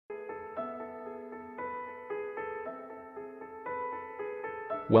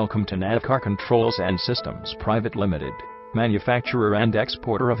Welcome to Navkar Controls and Systems Private Limited, manufacturer and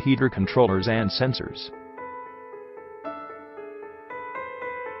exporter of heater controllers and sensors.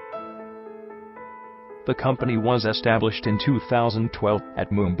 The company was established in 2012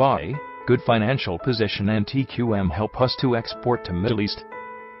 at Mumbai. Good financial position and TQM help us to export to Middle East.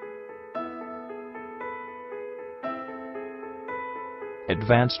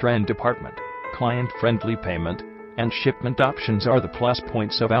 Advanced RAN department, client-friendly payment, and shipment options are the plus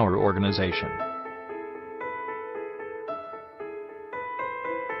points of our organization.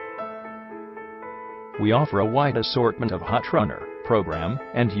 We offer a wide assortment of hot runner, program,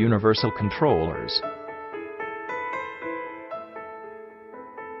 and universal controllers.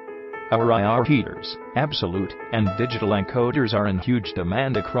 Our IR heaters, absolute, and digital encoders are in huge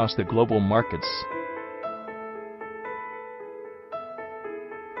demand across the global markets.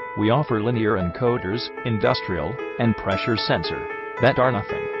 We offer linear encoders, industrial, and pressure sensor that are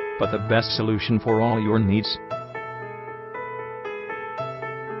nothing but the best solution for all your needs.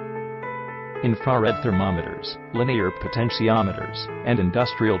 Infrared thermometers, linear potentiometers, and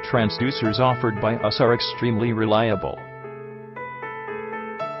industrial transducers offered by us are extremely reliable.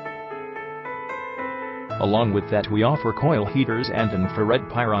 Along with that, we offer coil heaters and infrared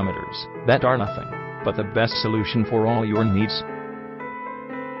pyrometers that are nothing but the best solution for all your needs.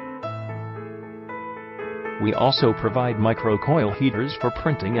 We also provide micro-coil heaters for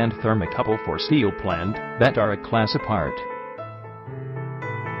printing and thermocouple for steel plant that are a class apart.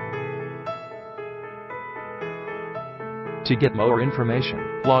 To get more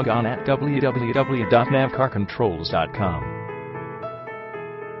information, log on at www.navkarcontrols.com.